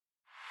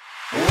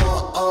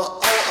This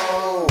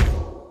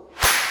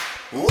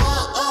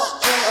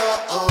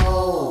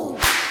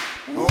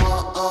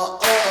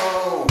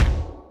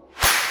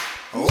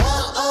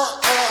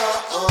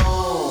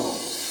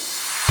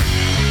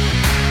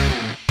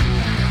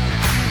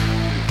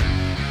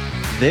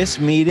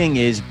meeting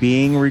is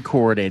being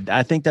recorded.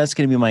 I think that's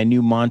going to be my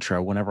new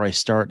mantra whenever I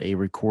start a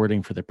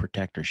recording for the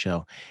Protector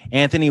Show.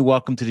 Anthony,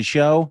 welcome to the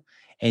show,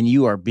 and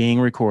you are being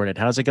recorded.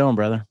 How's it going,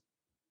 brother?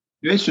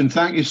 Jason,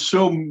 thank you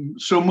so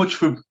much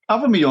for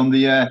having me on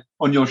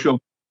on your show.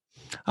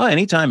 Oh,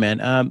 anytime,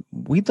 man.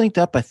 We linked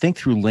up, I think,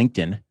 through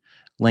LinkedIn.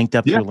 Through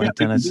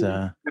LinkedIn. It's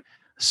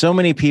so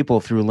many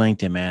people through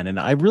LinkedIn, man, and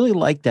I really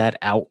like that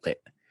outlet.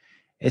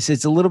 It's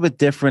a little bit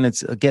different.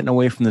 It's getting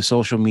away from the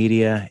social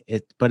media,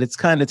 but it's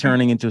kind of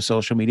turning into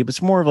social media. But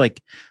it's more of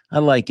like, I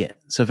like it.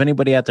 So if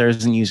anybody out there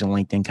isn't using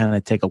LinkedIn, kind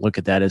of take a look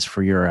at that as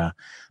for your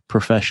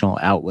professional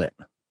outlet.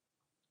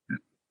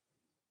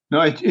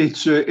 No,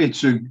 it's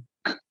a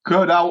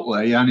good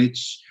outlet, and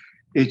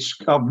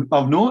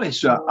I've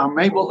noticed that I'm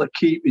able to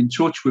keep in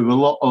touch with a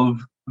lot of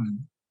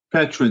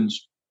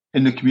veterans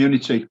in the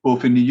community,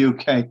 both in the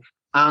UK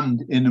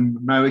and in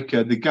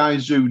America. The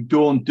guys who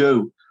don't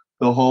do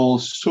the whole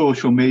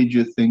social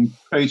media thing,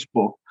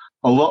 Facebook,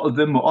 a lot of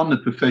them are on the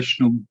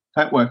professional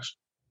networks.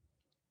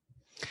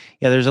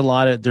 Yeah, there's a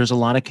lot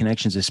of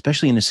connections,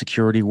 especially in the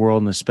security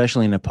world and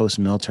especially in a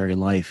post-military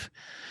life.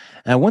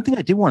 One thing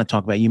I did want to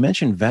talk about, you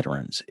mentioned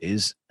veterans,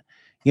 is,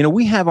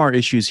 we have our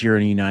issues here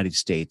in the United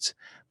States,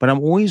 but I'm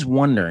always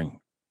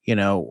wondering,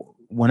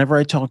 whenever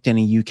I talk to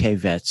any UK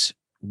vets,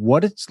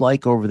 what it's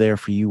like over there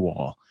for you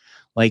all.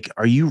 Like,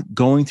 are you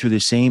going through the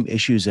same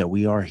issues that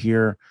we are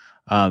here?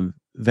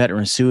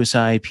 Veteran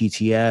suicide,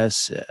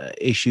 PTS,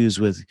 issues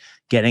with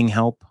getting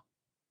help?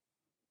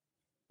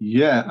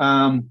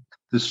 Yeah,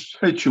 the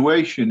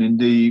situation in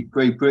the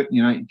Great Britain,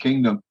 United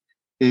Kingdom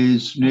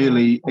is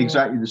nearly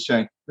exactly the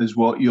same as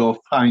what you're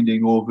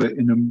finding over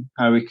in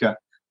America.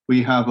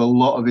 We have a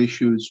lot of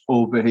issues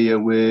over here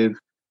with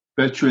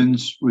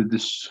veterans, with the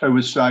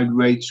suicide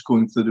rates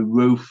going through the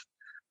roof,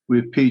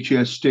 with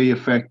PTSD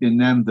affecting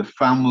them, the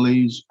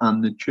families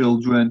and the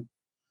children.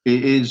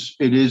 It is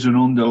an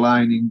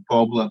underlying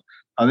problem.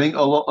 I think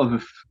a lot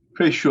of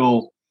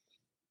official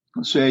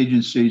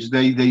agencies,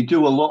 they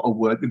do a lot of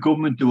work. The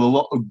government do a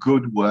lot of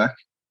good work,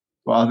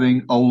 but I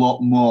think a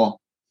lot more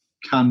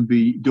can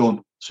be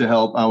done to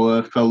help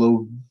our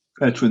fellow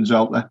veterans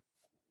out there.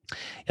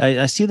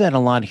 I see that a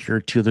lot here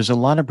too. There's a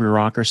lot of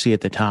bureaucracy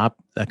at the top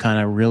that kind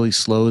of really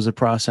slows the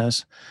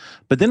process.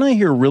 But then I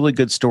hear really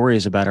good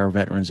stories about our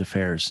Veterans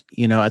Affairs,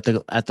 at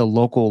the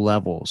local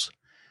levels.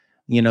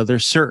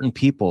 There's certain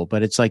people,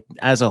 but it's like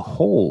as a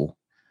whole,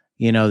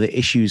 the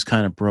issue is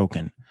kind of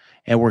broken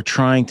and we're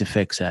trying to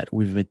fix that.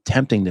 We've been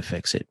attempting to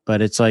fix it,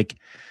 but it's like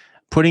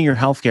putting your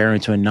healthcare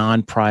into a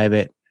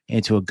non-private,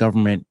 into a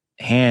government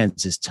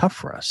hands is tough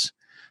for us.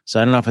 So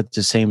I don't know if it's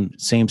the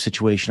same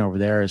situation over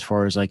there as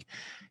far as like,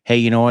 hey,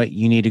 you know what?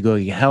 You need to go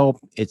get help.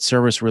 It's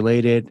service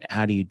related.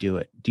 How do you do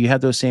it? Do you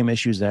have those same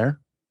issues there?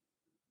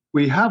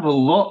 We have a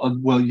lot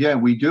of, well, yeah,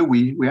 we do.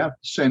 We have the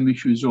same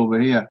issues over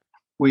here.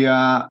 We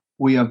are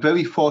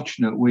very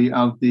fortunate. We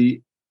have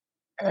the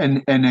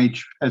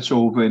NHS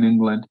over in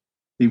England,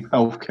 the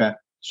healthcare.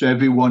 So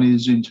everyone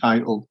is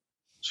entitled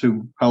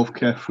to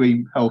healthcare,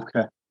 free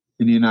healthcare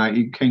in the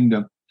United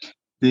Kingdom.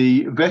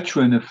 The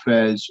veteran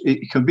affairs,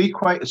 it can be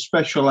quite a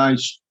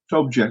specialized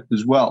subject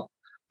as well.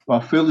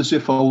 But I feel as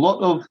if a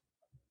lot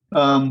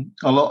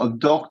of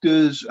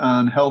doctors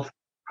and health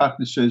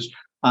practices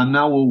are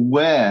now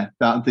aware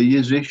that there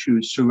is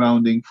issues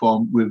surrounding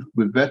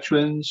with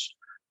veterans,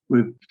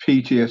 with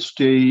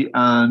PTSD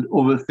and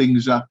other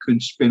things that can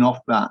spin off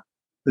that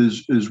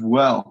as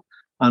well.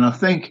 And I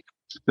think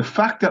the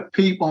fact that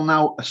people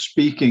now are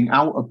speaking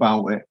out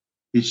about it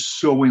is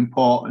so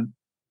important.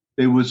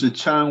 There was a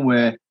time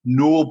where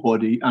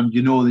nobody, and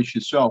you know this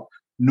yourself,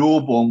 no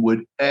one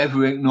would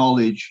ever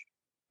acknowledge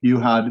you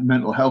had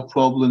mental health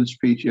problems,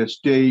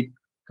 PTSD,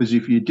 because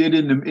if you did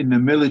in the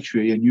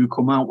military and you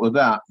come out with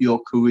that, your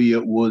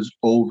career was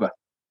over.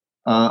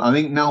 I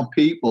think now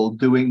people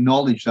do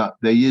acknowledge that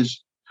there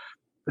is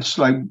a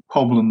slight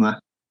problem there.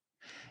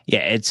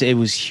 Yeah, it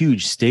was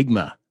huge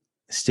stigma.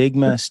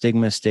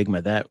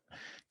 That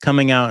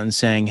coming out and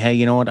saying, hey,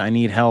 you know what, I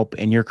need help,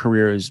 and your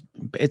career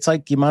it's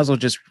like you might as well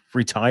just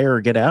retire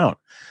or get out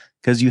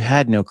because you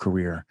had no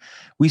career.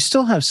 We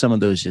still have some of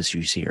those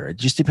issues here. It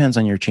just depends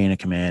on your chain of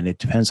command. It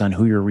depends on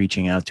who you're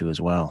reaching out to as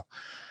well.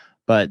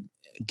 But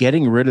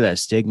getting rid of that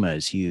stigma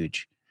is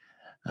huge.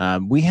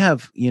 We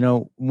have,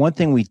 one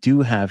thing we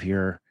do have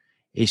here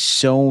is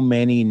so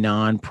many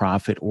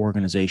non-government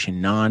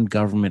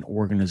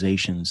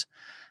organizations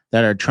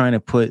that are trying to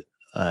put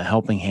a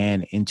helping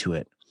hand into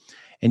it.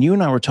 And you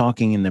and I were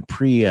talking in the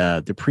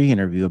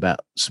pre-interview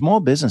about small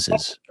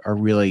businesses are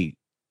really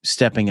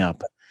stepping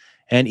up.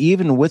 And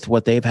even with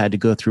what they've had to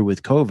go through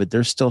with COVID,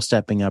 they're still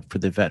stepping up for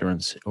the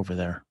veterans over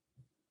there.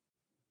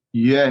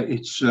 Yeah,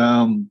 it's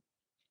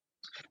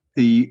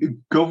the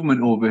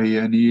government over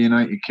here in the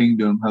United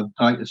Kingdom have,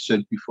 like I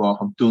said before,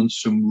 have done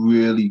some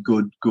really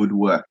good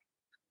work.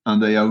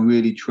 and they are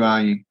really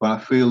trying. But I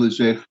feel as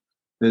if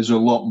there's a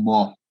lot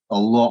more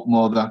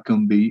that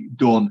can be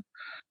done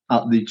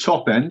at the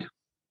top end,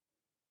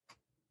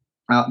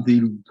 at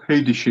the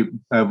leadership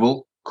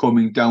level,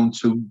 coming down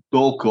to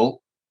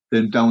local,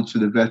 then down to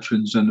the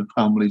veterans and the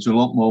families. A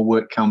lot more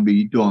work can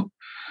be done.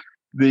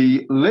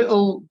 The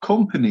little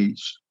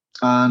companies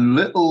and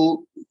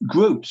little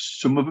groups,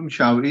 some of them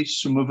charities,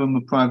 some of them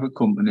are private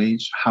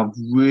companies, have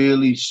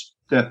really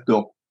stepped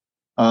up.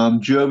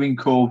 During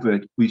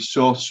COVID, we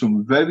saw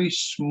some very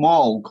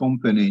small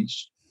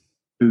companies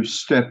who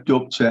stepped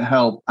up to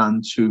help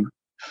and to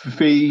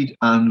feed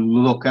and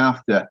look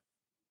after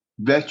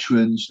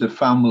veterans, the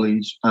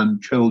families,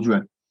 and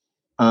children.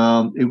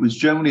 It was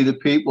generally the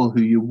people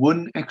who you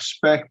wouldn't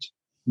expect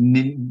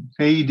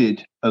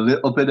needed a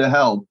little bit of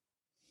help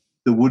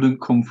that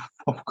wouldn't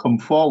come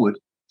forward.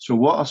 So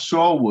what I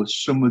saw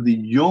was some of the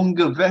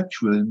younger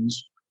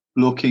veterans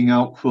looking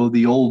out for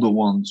the older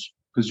ones,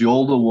 because the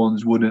older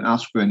ones wouldn't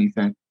ask for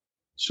anything.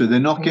 So they're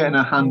not getting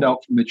a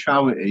handout from the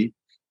charity.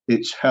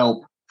 It's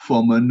help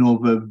from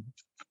another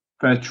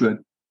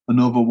veteran,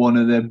 another one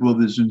of their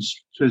brothers and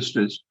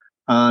sisters.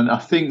 And I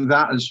think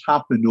that has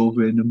happened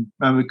over in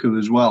America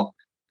as well.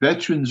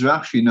 Veterans are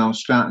actually now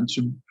starting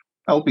to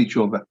help each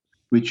other,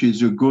 which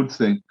is a good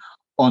thing.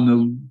 On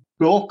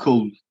a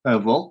local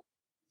level,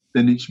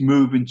 then it's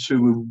moving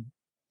to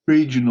a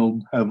regional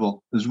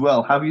level as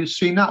well. Have you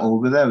seen that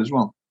over there as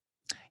well?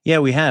 Yeah,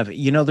 we have.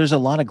 There's a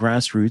lot of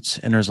grassroots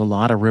and there's a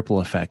lot of ripple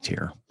effect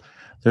here.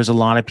 There's a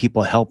lot of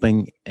people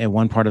helping in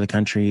one part of the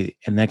country,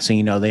 and next thing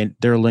you know,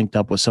 they're linked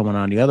up with someone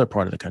on the other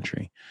part of the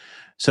country.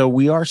 So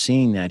we are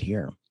seeing that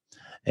here.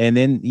 And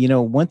then,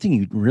 one thing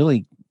you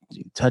really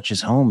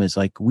touches home is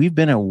like we've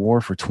been at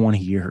war for 20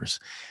 years.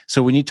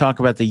 So when you talk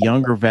about the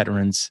younger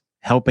veterans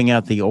helping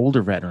out the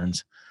older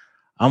veterans,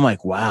 I'm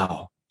like,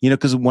 wow.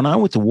 Because when I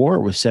went to war,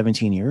 it was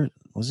 17 years.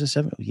 Was it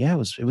 7? Yeah,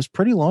 it was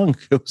pretty long.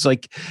 It was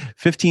like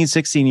 15,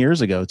 16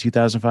 years ago,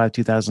 2005,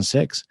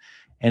 2006.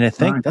 And I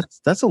think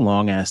that's a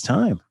long ass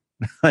time.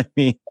 I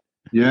mean,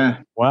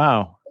 yeah.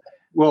 Wow.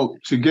 Well,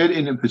 to get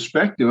into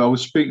perspective, I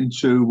was speaking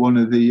to one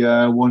of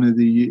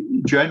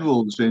the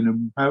generals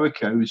in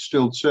America who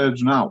still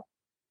serves now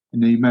in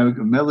the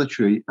American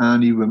military,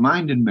 and he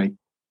reminded me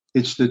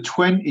it's the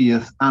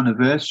 20th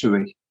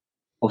anniversary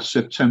of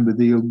September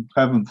the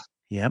 11th.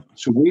 Yep.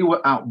 So we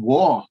were at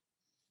war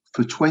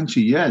for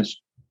 20 years,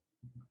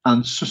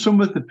 and so some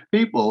of the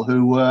people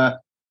who are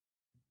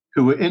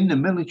in the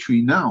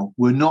military now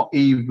were not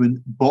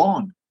even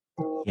born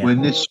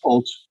when this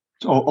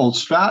all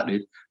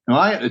started. Now,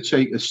 I had to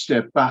take a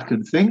step back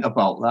and think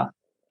about that.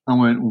 I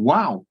went,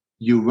 wow,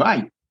 you're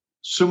right.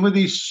 Some of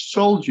these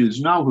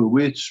soldiers now who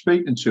we're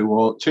speaking to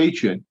or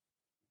teaching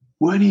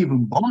weren't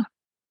even born.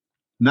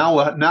 Now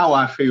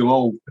I feel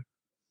old.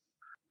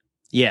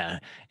 Yeah.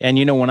 And,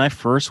 when I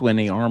first went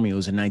in the Army, it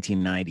was in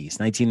 1990s,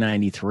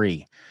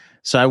 1993.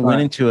 So I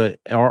went into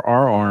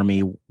our Army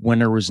when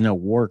there was no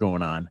war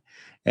going on.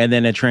 And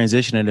then a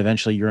transition, and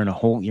eventually you're in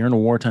a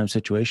wartime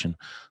situation.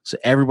 So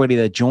everybody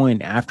that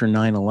joined after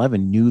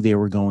 9/11 knew they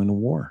were going to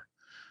war.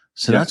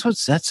 So that's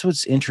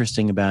what's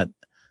interesting about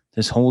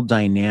this whole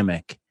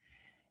dynamic.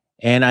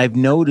 And I've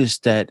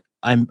noticed that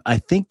I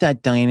think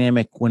that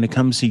dynamic when it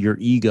comes to your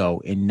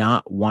ego and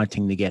not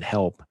wanting to get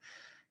help,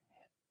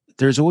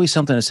 there's always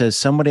something that says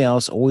somebody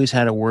else always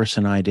had it worse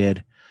than I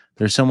did.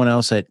 There's someone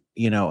else that,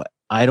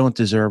 I don't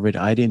deserve it.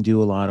 I didn't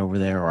do a lot over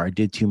there, or I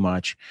did too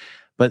much.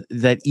 But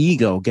that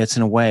ego gets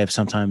in the way of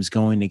sometimes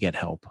going to get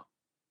help.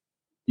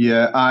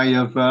 Yeah, I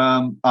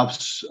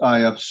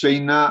have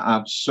seen that.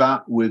 I've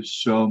sat with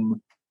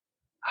some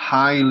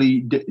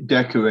highly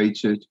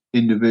decorated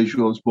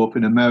individuals, both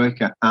in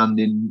America and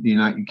in the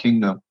United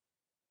Kingdom,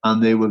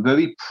 and they were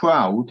very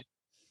proud.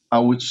 I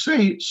would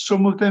say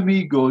some of them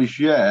egos,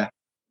 yeah,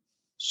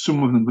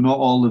 some of them, but not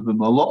all of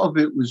them. A lot of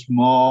it was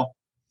more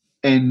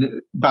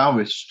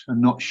embarrassed and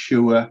not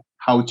sure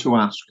how to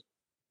ask.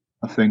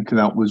 I think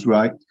that was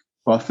right.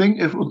 But I think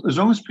as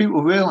long as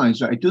people realize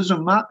that it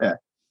doesn't matter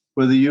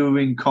whether you're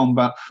in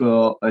combat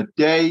for a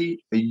day,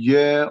 a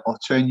year, or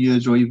 10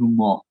 years, or even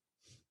more,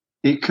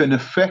 it can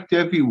affect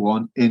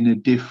everyone in a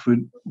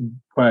different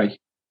way.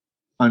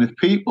 And if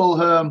people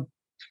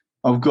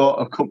have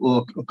got a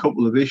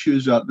couple of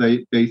issues that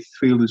they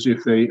feel as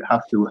if they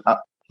have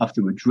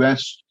to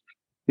address,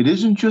 it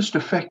isn't just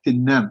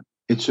affecting them;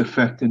 it's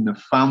affecting the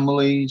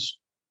families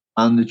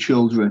and the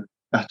children.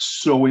 That's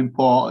so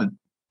important.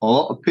 A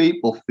lot of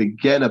people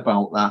forget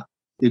about that.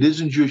 It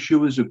isn't just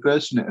you as a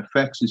person; it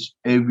affects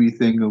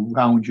everything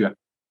around you.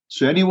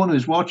 So anyone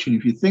who's watching,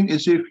 if you think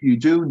as if you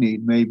do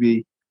need maybe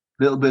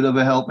a little bit of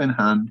a helping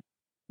hand,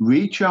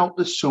 reach out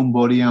to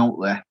somebody out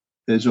there.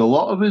 There's a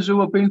lot of us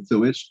who have been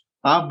through this.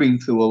 I've been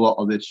through a lot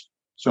of this.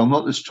 So I'm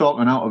not just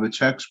talking out of a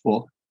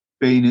textbook,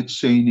 been it,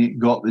 seen it,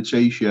 got the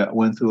t-shirt,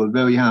 went through a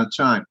very hard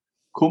time,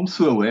 come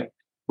through it,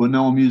 but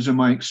now I'm using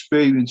my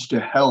experience to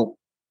help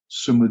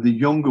some of the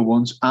younger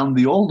ones and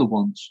the older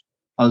ones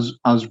as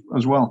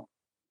well.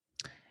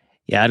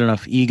 Yeah, I don't know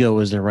if ego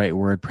is the right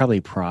word,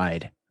 probably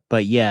pride.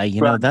 But yeah,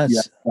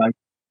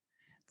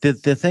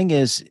 the thing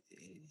is,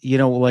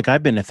 like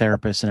I've been a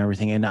therapist and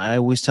everything, and I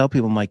always tell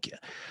people, I'm like,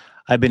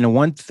 I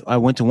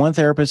went to one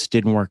therapist,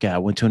 didn't work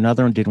out. Went to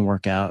another one, didn't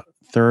work out.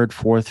 Third,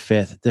 fourth,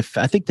 fifth.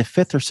 I think the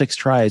fifth or sixth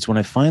try is when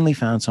I finally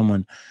found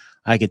someone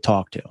I could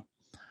talk to.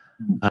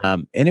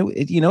 And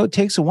it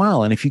takes a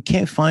while. And if you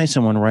can't find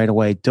someone right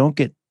away, don't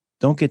get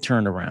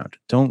turned around.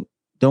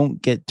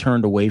 Don't get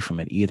turned away from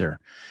it either.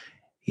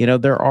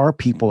 There are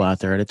people out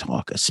there to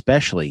talk,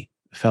 especially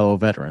fellow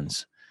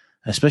veterans,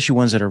 especially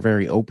ones that are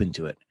very open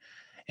to it,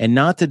 and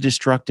not the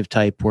destructive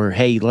type where,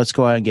 hey, let's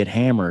go out and get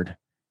hammered,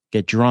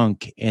 get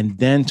drunk, and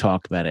then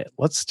talk about it.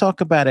 Let's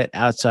talk about it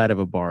outside of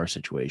a bar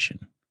situation.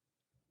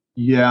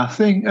 Yeah, I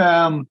think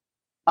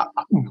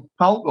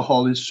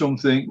alcohol is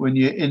something when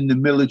you're in the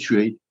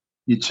military,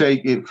 you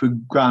take it for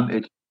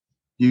granted.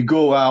 You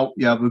go out,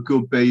 you have a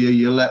good beer,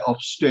 you let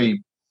off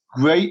steam.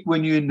 Great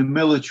when you're in the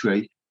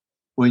military.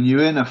 When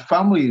you're in a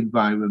family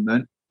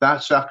environment,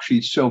 that's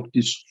actually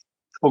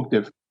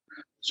self-destructive.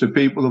 So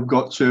people have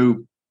got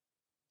to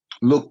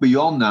look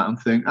beyond that and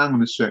think, hang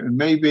on a second,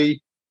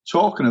 maybe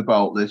talking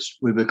about this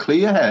with a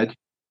clear head,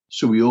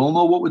 so we all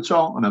know what we're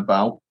talking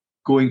about,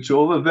 going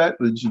to other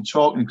veterans and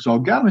talking, because I'll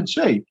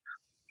guarantee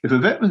if a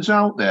veteran's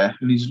out there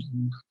and he's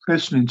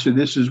listening to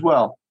this as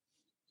well,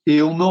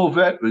 he'll know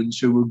veterans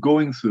who are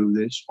going through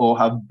this or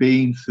have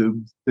been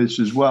through this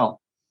as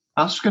well.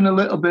 Asking a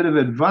little bit of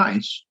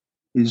advice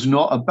is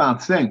not a bad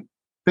thing.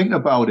 Think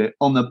about it.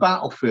 On the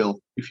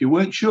battlefield, if you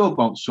weren't sure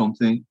about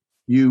something,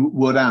 you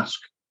would ask.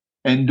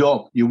 End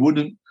up. You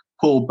wouldn't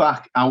pull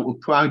back out of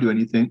pride or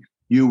anything.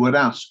 You would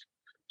ask.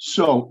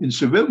 So in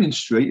civilian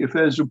street, if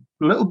there's a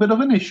little bit of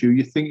an issue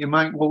you think you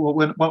might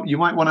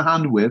want a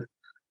hand with,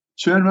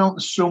 turn around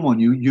to someone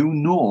you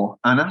know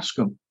and ask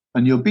them.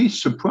 And you'll be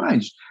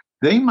surprised.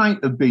 They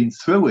might have been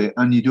through it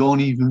and you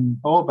don't even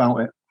know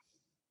about it.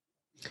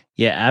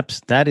 Yeah,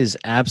 that is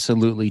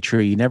absolutely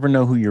true. You never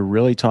know who you're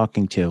really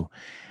talking to,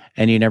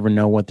 and you never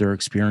know what their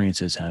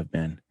experiences have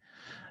been.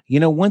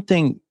 One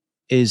thing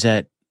is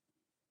that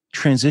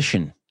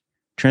transition.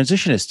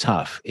 Transition is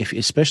tough,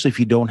 especially if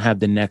you don't have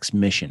the next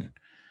mission.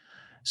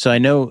 So I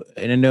know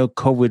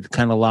COVID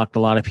kind of locked a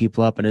lot of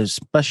people up, and it's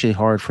especially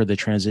hard for the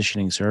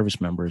transitioning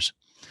service members.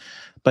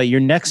 But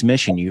your next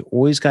mission, you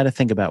always got to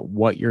think about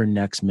what your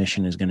next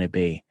mission is going to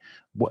be.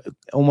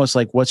 Almost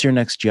like what's your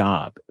next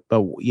job?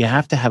 But you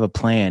have to have a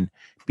plan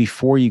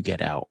before you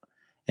get out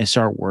and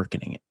start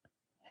working it.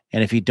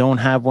 And if you don't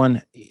have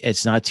one,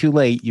 it's not too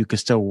late. You can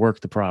still work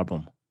the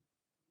problem.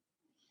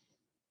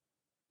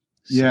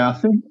 Yeah,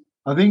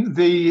 I think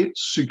the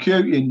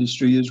security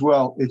industry as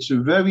well, it's a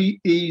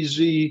very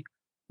easy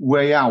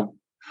way out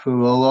for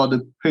a lot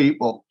of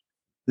people.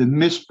 They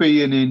miss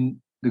being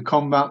in the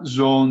combat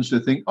zones. They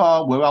think,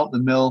 oh, we're out the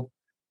mill.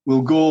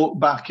 We'll go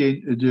back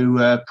in to do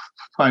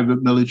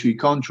private military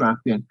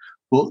contracting,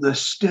 but they're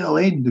still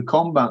in the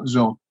combat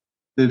zone.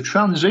 They've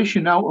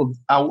transitioned out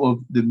of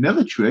the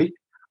military,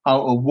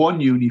 out of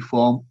one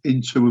uniform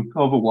into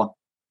another one.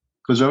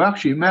 Because I've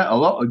actually met a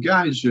lot of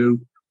guys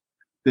who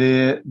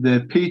their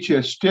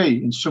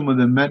PTSD and some of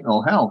their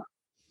mental health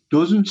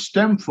doesn't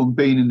stem from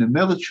being in the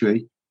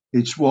military.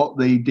 It's what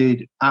they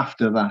did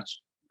after that.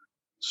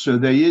 So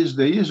there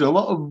is a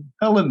lot of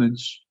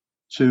elements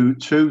to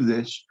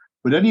this.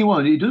 But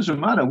anyone, it doesn't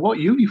matter what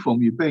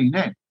uniform you've been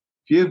in.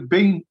 If you've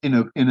been in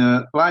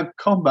a live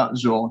combat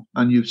zone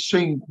and you've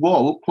seen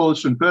war up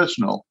close and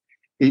personal,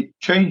 it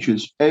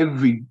changes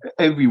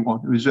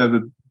everyone who's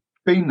ever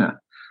been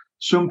there.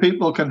 Some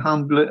people can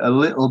handle it a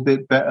little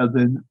bit better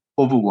than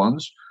other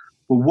ones.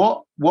 But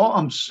what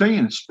I'm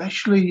seeing,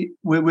 especially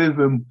with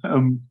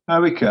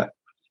America,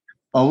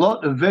 a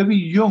lot of very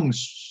young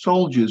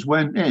soldiers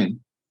went in,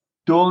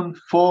 done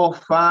 4,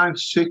 5,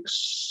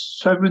 6,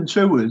 7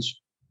 tours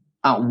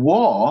at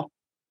war,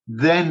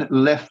 then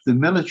left the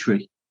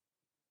military.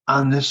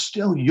 And they're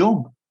still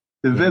young.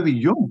 They're very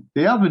young.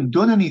 They haven't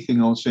done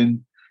anything else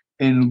in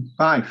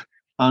life.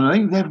 And I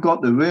think they've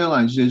got to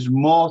realize there's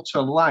more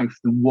to life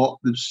than what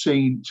they've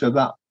seen to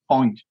that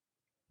point.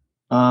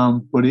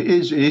 But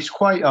it's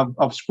quite,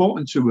 I've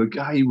spoken to a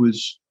guy who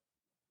was,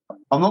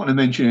 I'm not going to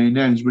mention any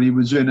names, but he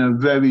was in a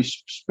very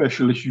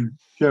specialist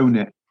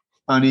unit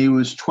and he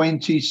was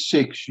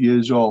 26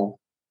 years old.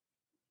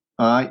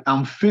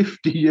 I'm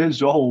 50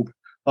 years old.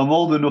 I'm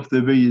old enough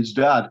to be his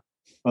dad.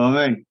 I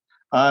mean,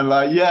 and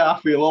I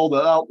feel old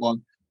at that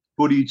one.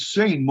 But he'd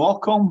seen more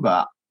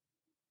combat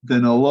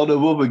than a lot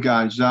of other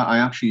guys that I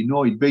actually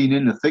know. He'd been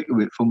in the thick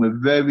of it from a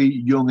very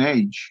young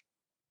age.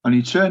 And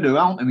he turned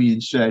around to me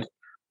and said,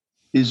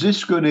 is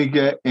this going to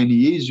get any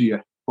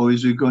easier or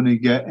is it going to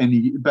get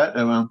any better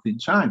out in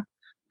time?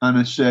 And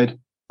I said,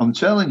 I'm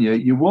telling you,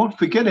 you won't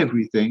forget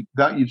everything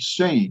that you've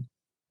seen,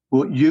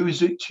 but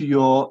use it to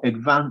your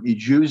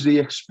advantage. Use the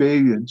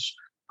experience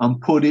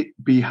and put it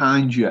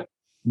behind you.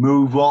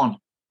 Move on.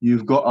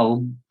 You've got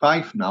a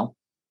life now.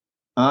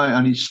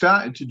 And he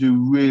started to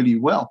do really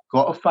well.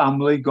 Got a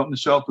family, got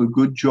himself a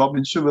good job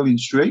in Civilian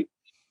Street.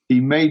 He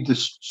made the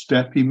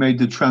step, he made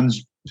the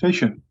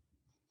transition.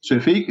 So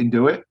if he can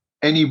do it,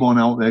 anyone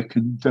out there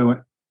can do it.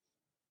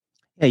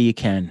 Yeah, you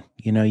can.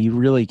 You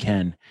really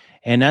can.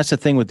 And that's the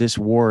thing with this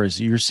war is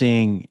you're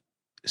seeing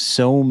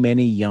so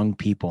many young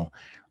people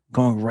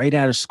going right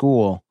out of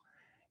school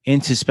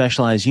into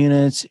specialized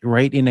units,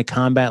 right into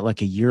combat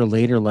like a year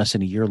later, less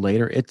than a year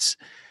later.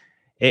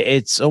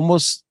 It's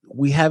almost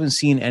we haven't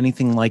seen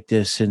anything like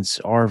this since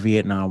our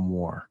Vietnam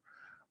War,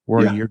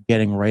 where Yeah, you're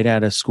getting right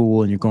out of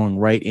school and you're going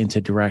right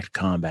into direct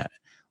combat,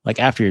 like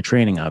after your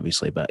training,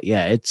 obviously. But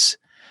yeah, it's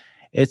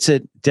a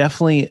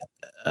definitely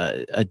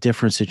a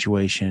different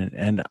situation,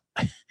 and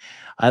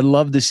I'd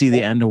love to see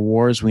the end of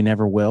wars. We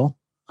never will.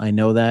 I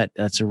know that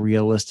that's a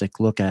realistic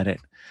look at it,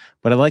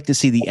 but I'd like to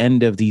see the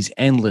end of these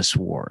endless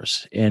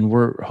wars. And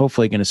we're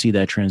hopefully going to see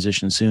that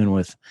transition soon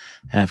with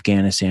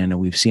Afghanistan. And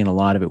we've seen a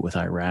lot of it with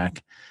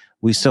Iraq.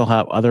 We still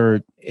have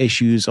other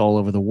issues all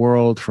over the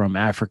world, from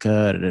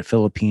Africa to the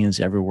Philippines,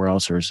 everywhere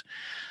else. There's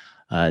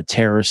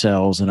terror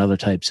cells and other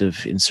types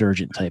of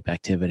insurgent type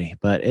activity.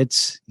 But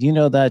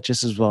that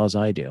just as well as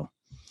I do.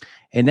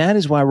 And that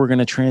is why we're going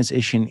to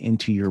transition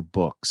into your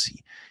books.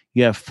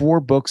 You have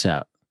 4 books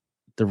out,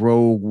 the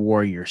Rogue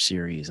Warrior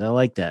series. I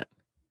like that.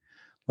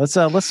 Let's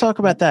talk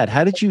about that.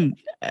 How did you?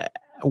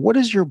 What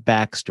is your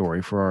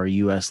backstory for our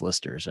U.S.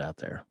 listeners out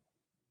there?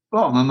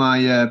 Well, my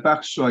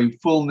backstory,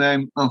 full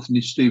name, Anthony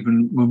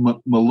Stephen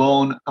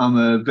Malone. I'm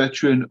a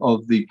veteran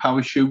of the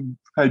Parachute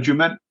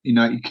Regiment,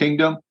 United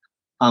Kingdom.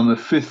 I'm a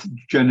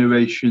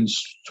 5th-generation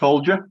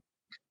soldier.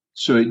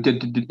 So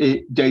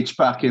it dates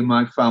back in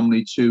my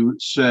family to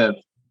serve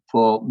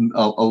for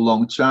a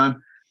long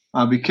time.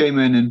 I became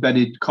an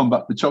embedded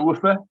combat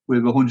photographer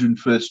with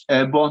 101st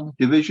Airborne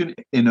Division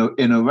in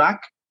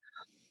Iraq.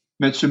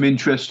 Met some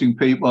interesting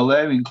people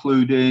there,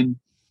 including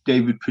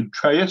David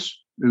Petraeus,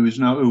 who was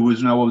now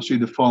obviously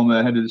the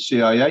former head of the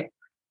CIA.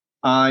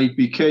 I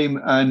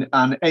became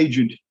an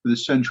agent for the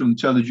Central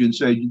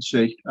Intelligence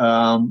Agency,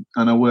 and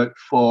I worked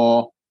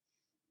for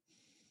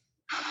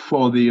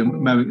the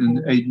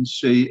American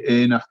agency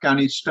in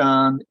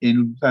Afghanistan,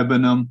 in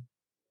Lebanon,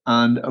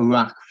 and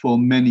Iraq for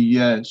many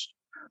years.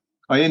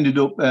 I ended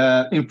up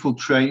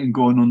infiltrating,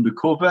 going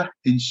undercover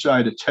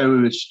inside a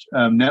terrorist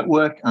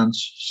network and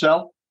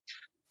cell.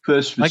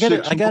 First for I got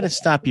 6 I got to months.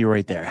 stop you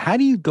right there. How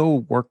do you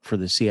go work for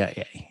the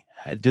CIA?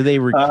 Do they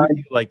Uh, recruit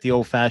you like the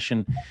old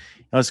fashioned?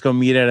 Let's go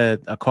meet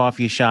at a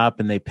coffee shop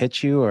and they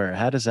pitch you, or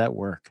how does that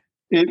work?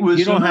 it You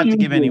was don't an have to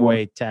give any unusual one.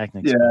 away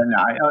tactics, Yeah,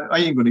 but no, I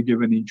ain't going to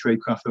give any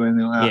tradecraft or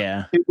anything like that.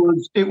 yeah.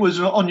 It was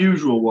an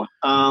unusual one.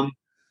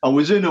 I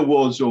was in a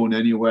war zone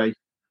anyway.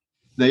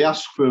 They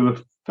asked for a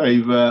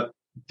favor,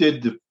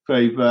 did the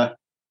favor,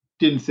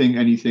 didn't think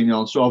anything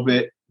else of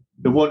it.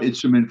 They wanted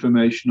some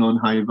information on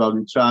higher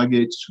value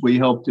targets. We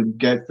helped them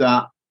get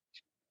that.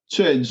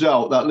 Turns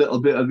out that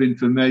little bit of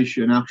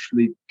information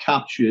actually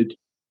captured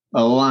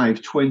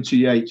alive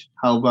 28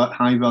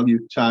 high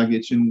value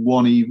targets in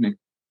one evening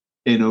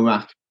in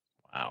Iraq.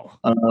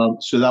 Wow.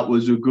 So that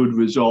was a good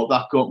result.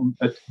 That got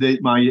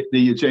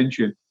the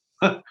attention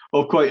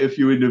of quite a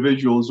few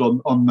individuals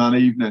on that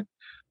evening.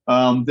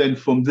 Then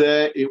from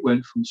there, it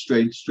went from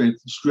strength to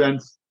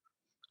strength.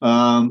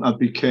 I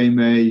became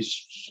a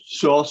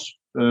source,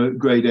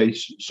 grade A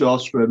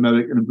source for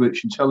American and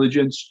British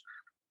intelligence.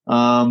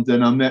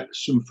 Then I met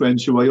some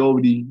friends who I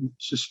already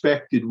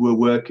suspected were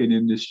working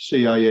in the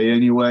CIA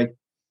anyway.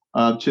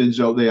 Turns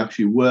out they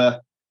actually were.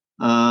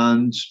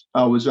 And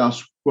I was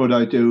asked, would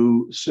I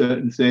do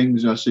certain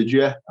things? And I said,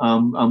 yeah,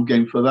 I'm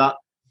game for that.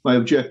 My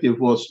objective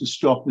was to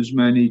stop as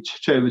many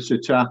terrorist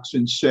attacks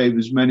and save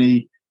as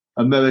many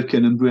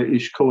American and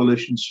British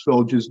coalition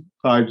soldiers'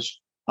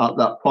 lives at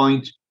that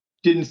point.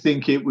 Didn't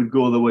think it would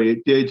go the way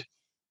it did.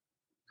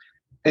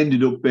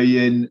 Ended up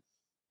being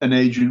an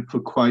agent for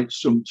quite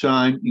some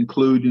time,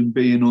 including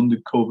being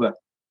undercover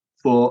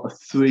for a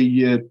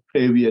 3-year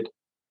period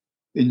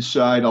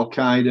inside Al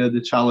Qaeda,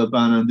 the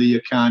Taliban, and the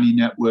Haqqani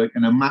network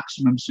in a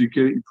maximum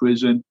security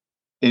prison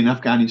in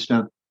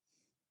Afghanistan.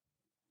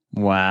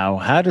 Wow.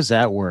 How does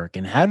that work?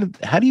 And how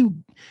do you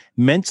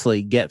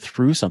mentally get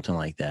through something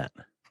like that?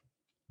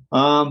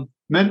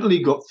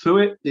 Mentally got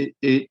through it.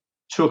 It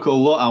took a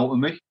lot out of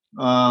me.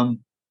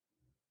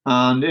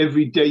 And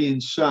every day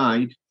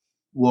inside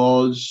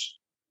was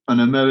an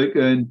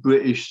American,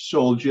 British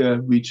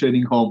soldier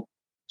returning home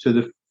to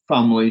the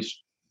families.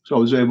 So I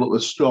was able to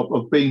stop.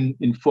 I've been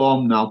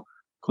informed now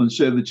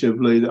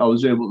conservatively that I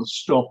was able to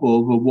stop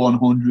over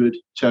 100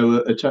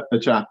 terror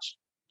attacks,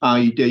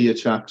 IED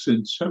attacks,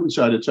 and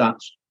suicide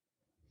attacks.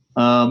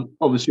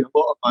 Obviously, a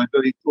lot of my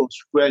very close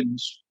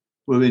friends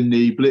were in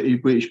the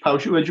British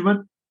Parachute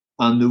Regiment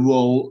and the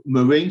Royal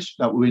Marines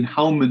that were in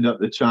Helmand at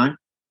the time.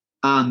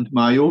 And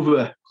my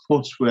other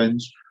close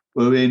friends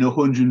were in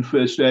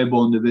 101st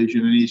Airborne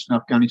Division in Eastern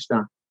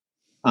Afghanistan.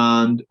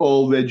 And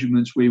all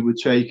regiments we were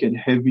taking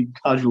heavy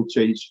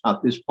casualties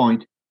at this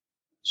point.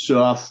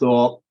 So I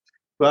thought,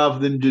 rather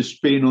than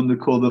just being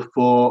undercover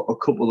for a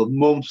couple of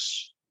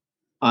months,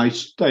 I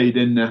stayed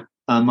in there.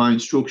 And my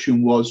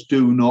instruction was,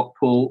 do not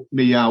pull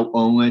me out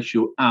unless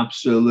you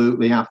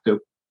absolutely have to.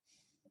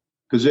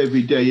 Because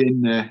every day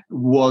in there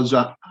was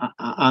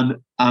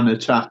an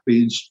attack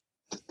being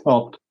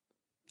stopped.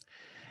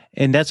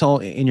 And that's all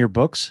in your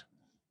books?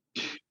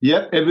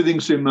 Yep,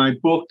 everything's in my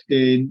book.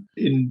 In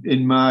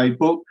my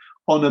book,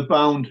 On a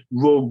Bound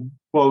Rogue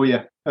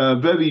Warrior, a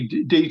very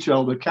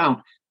detailed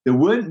account. They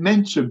weren't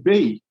meant to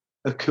be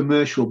a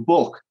commercial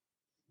book.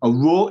 I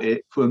wrote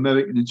it for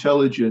American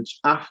intelligence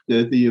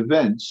after the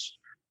events,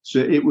 so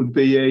it would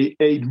be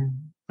a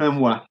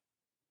memoir.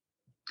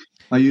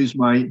 I use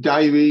my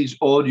diaries,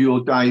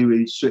 audio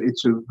diaries, so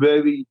it's a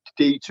very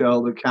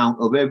detailed account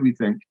of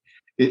everything.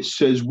 It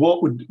says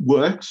what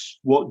works,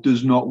 what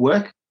does not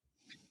work,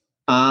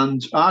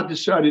 and I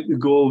decided to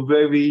go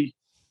very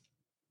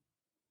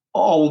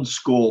old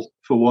school,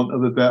 for want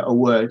of a better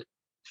word,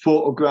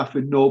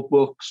 photographing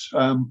notebooks,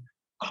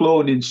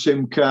 cloning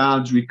SIM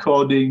cards,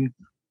 recording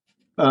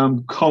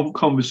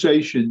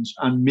conversations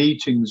and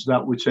meetings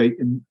that were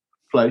taking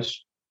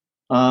place.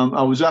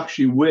 I was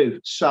actually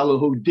with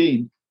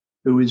Salahuddin,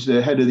 who is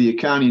the head of the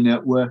Akani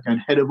network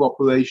and head of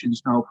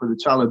operations now for the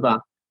Taliban.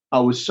 I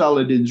was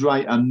Saladin's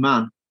right-hand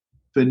man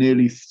for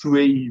nearly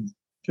 3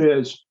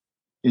 years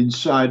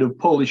inside of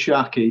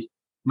Polishaki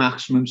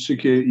maximum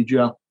security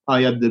jail.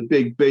 I had the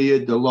big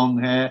beard, the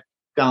long hair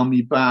down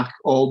my back,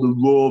 all the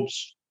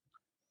robes.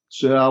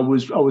 So I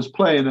was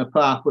playing a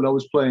part, but I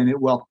was playing it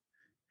well.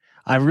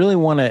 I really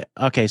want to.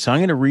 Okay, so I'm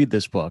going to read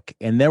this book,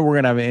 and then we're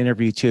going to have an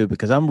interview too,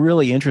 because I'm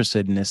really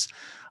interested in this.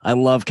 I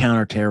love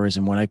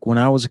counterterrorism. When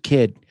I was a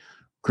kid,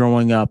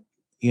 growing up,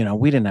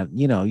 we didn't have.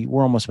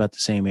 We're almost about the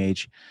same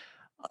age.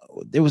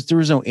 There was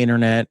no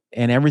internet,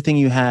 and everything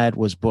you had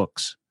was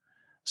books.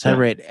 So I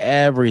read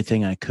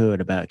everything I could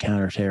about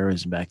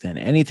counterterrorism back then.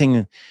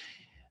 Anything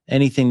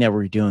that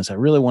we're doing. So I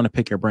really want to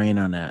pick your brain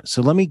on that.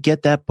 So let me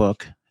get that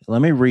book.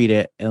 Let me read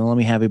it, and let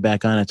me have you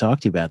back on and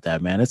talk to you about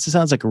that, man. It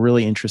sounds like a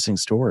really interesting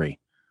story.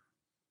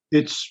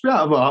 It's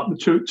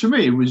to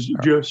me, it was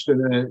just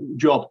a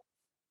job.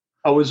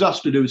 I was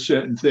asked to do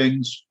certain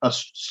things. I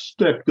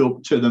stepped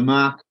up to the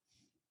mark.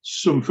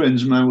 Some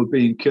friends of mine were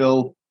being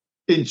killed.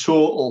 In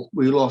total,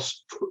 we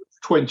lost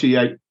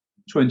 28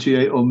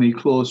 of my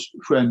close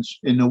friends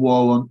in the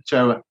war on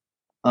terror.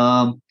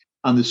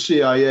 And the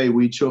CIA,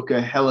 we took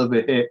a hell of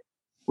a hit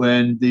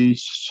when the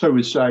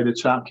suicide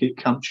attack hit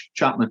Camp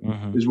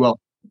Chapman as well.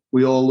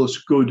 We all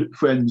lost good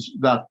friends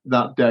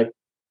that day.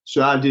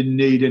 So I didn't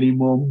need any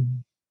more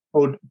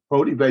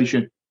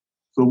motivation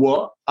for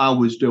what I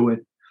was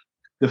doing.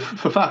 The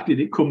fact that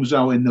it comes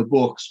out in the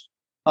books,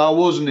 I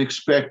wasn't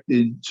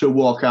expecting to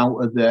walk out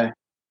of there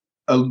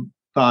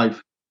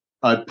alive.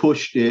 I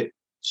pushed it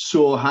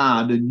so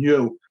hard and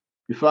knew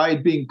if I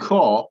had been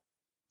caught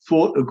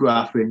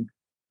photographing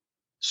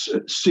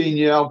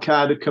senior Al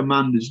Qaeda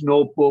commanders'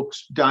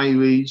 notebooks,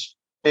 diaries,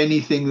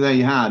 anything they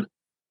had,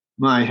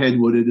 my head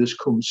would have just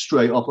come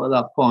straight off at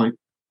that point.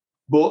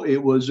 But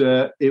it was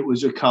a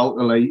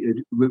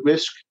calculated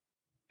risk.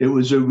 It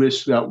was a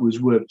risk that was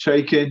worth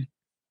taking,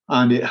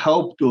 and it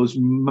helped us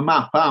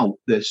map out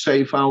their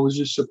safe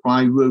houses,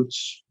 supply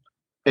routes,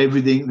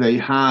 everything they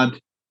had,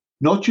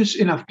 not just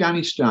in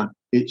Afghanistan.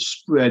 It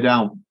spread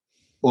out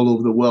all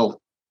over the world.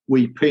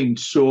 We pinged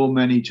so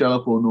many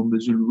telephone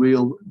numbers and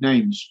real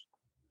names.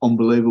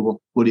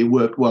 Unbelievable, but it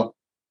worked well.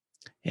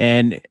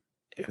 And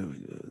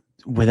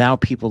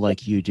without people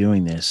like you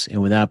doing this,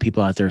 and without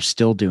people out there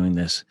still doing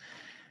this,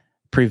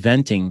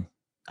 preventing,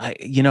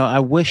 I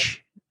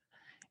wish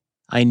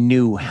I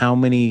knew how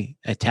many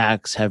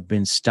attacks have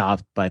been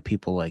stopped by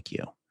people like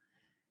you,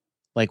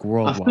 like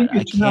worldwide.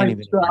 I can't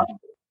even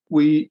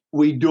imagine.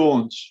 We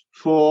don't.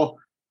 For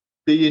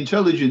the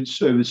intelligence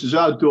services,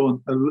 I've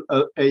done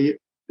a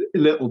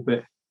little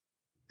bit.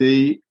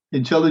 The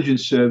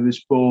intelligence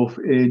service, both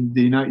in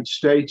the United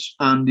States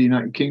and the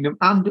United Kingdom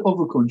and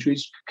other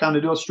countries,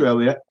 Canada,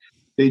 Australia,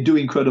 they do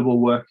incredible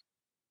work.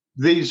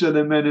 These are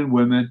the men and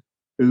women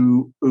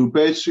who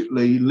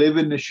basically live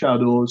in the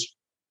shadows,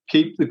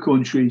 keep the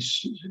country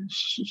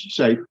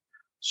safe.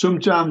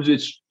 Sometimes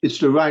it's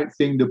the right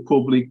thing the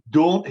public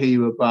don't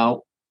hear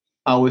about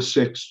our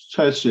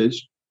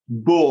successes,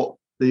 but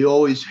they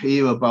always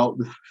hear about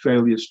the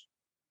failures.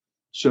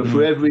 So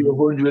for every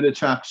 100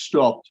 attacks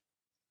stopped,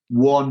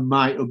 one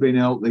might have been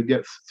able to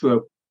get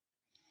through.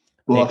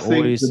 But I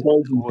think the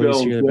boys and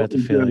girls, hear about the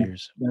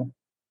failures.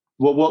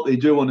 What they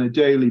do on a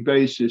daily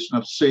basis, and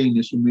I've seen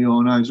this with my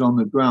own eyes on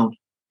the ground,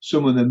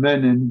 some of the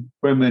men and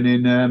women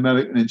in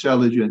American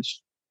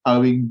intelligence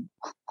are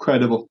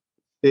incredible.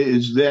 It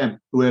is them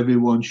who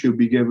everyone should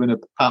be given a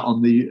pat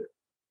on the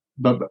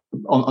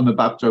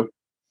back to.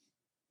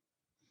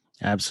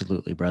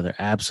 Absolutely, brother.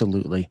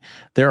 Absolutely.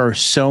 There are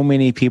so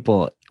many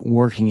people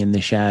working in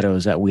the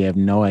shadows that we have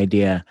no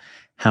idea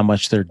how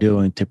much they're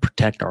doing to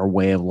protect our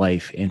way of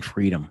life and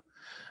freedom.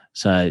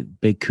 So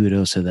big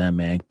kudos to them,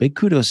 man. Big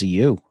kudos to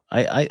you.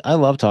 I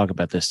love talking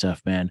about this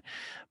stuff, man.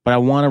 But I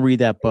want to read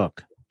that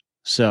book.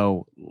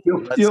 So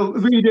you'll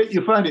read it.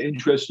 You'll find it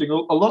interesting. A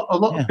lot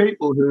of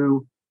people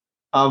who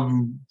have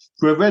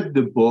read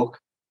the book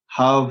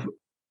have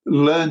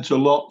learned a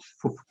lot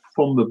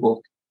from the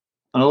book.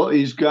 And a lot of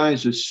these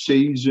guys are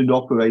seasoned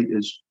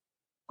operators,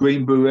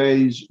 Green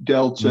Berets,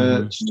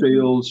 Delta,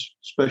 SEALs,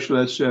 Special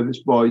Air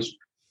Service boys.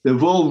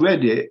 they've all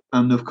read it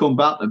and they've come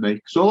back to me.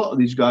 So a lot of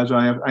these guys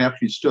I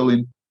actually still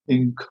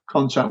in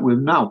contact with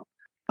now.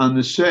 And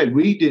they said,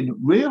 we didn't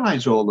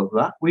realize all of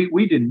that.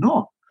 We didn't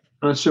know.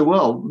 And I said,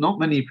 well, not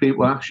many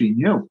people actually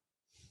knew.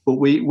 But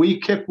we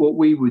kept what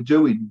we were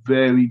doing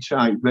very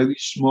tight, very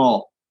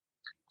small.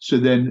 So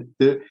then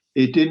it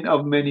didn't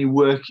have many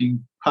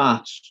working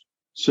parts.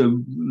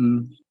 So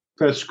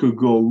press could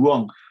go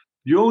wrong.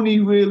 The only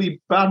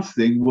really bad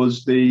thing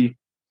was the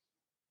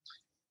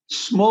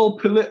small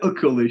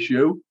political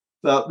issue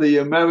that the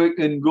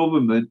American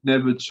government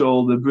never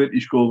told the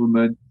British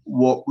government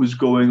what was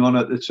going on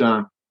at the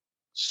time.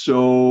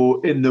 So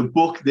in the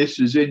book, this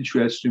is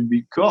interesting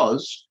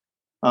because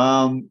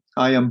I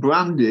am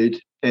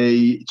branded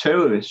a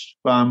terrorist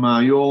by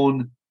my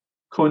own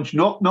country,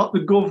 not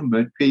the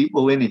government,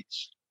 people in it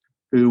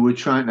who were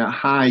trying to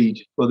hide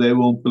for their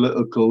own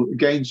political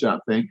gains, I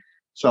think.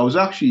 So I was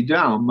actually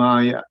down,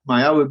 my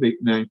Arabic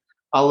name,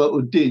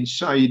 Alauddin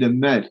Saeed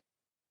Ahmed,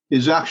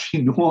 is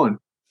actually known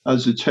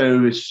as a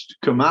terrorist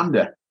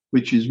commander,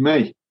 which is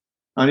me.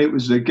 And it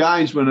was the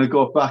guys when I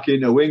got back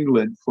into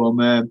England from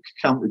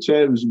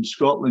counter-terrorism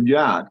Scotland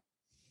Yard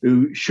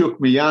who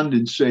shook me hand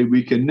and said,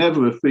 we can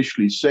never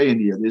officially say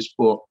any of this,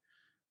 but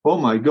oh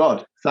my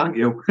God, thank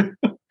you.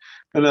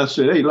 And I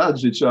said, hey,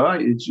 lads, it's all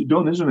right. It's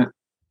done, isn't it?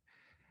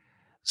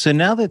 So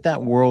now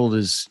that world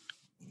is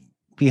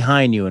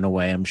behind you in a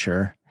way, I'm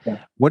sure. Yeah.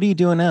 What are you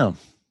doing now?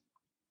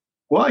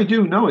 What I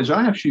do now is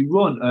I actually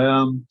run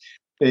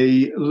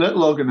a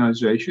little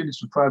organization.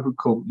 It's a private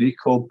company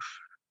called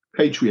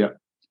Patriot.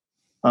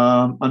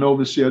 And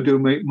obviously I do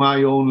make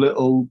my own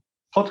little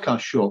podcast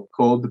show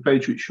called The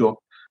Patriot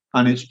Show.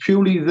 And it's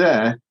purely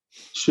there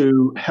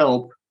to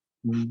help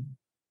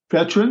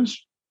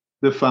veterans,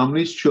 their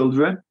families,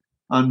 children,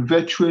 and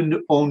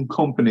veteran-owned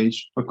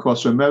companies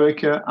across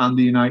America and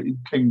the United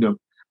Kingdom.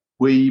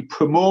 We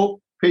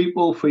promote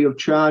people free of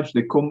charge,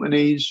 the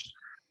companies,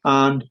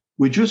 and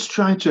we're just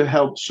trying to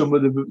help some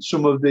of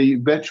the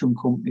veteran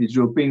companies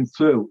who have been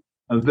through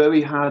a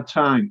very hard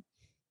time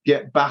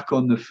get back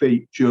on the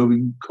feet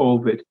during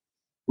COVID.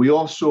 We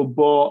also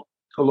bought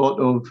a lot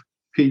of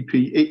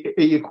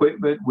PPE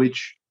equipment,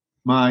 which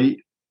when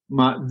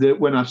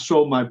I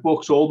sold my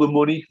books, all the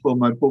money for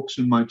my books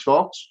and my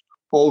talks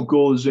all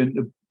goes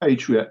into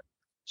Patriot.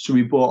 So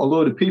we bought a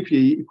load of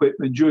PPE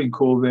equipment during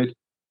COVID,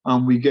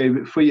 and we gave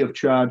it free of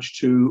charge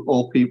to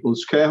all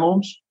people's care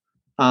homes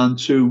and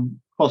to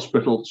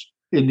hospitals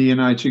in the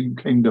United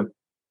Kingdom.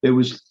 There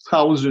was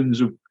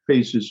thousands of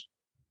pieces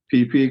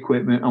PPE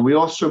equipment, and we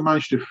also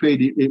managed to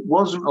feed it. It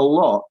wasn't a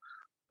lot,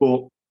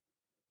 but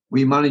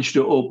we managed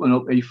to open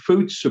up a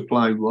food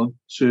supply run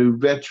to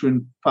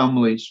veteran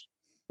families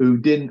who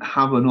didn't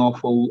have an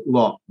awful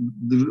lot.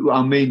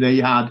 I mean, they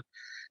had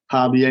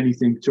hardly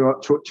anything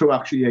to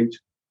actually eat.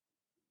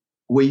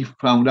 We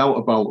found out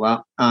about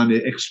that, and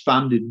it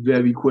expanded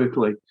very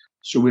quickly.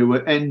 So we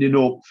were ending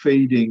up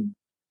feeding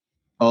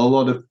a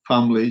lot of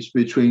families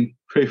between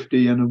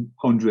 50 and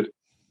 100.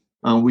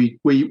 And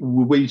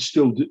we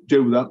still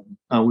do that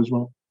now as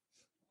well.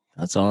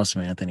 That's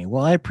awesome, Anthony.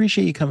 Well, I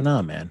appreciate you coming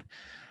on, man.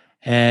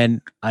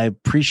 And I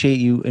appreciate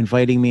you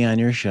inviting me on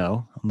your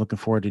show. I'm looking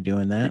forward to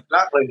doing that.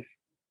 Exactly.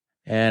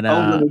 And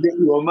I'm going to get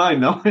you on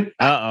mine now.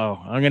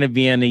 I'm going to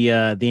be in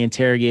the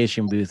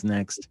interrogation booth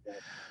next.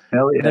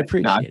 Hell yeah. I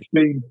appreciate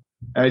it.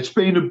 It's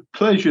been a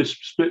pleasure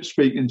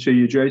speaking to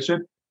you,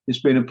 Jason.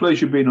 It's been a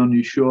pleasure being on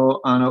your show,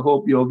 and I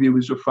hope your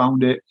viewers have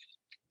found it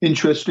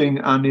interesting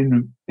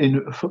and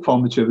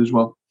informative as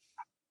well.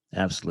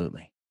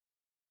 Absolutely.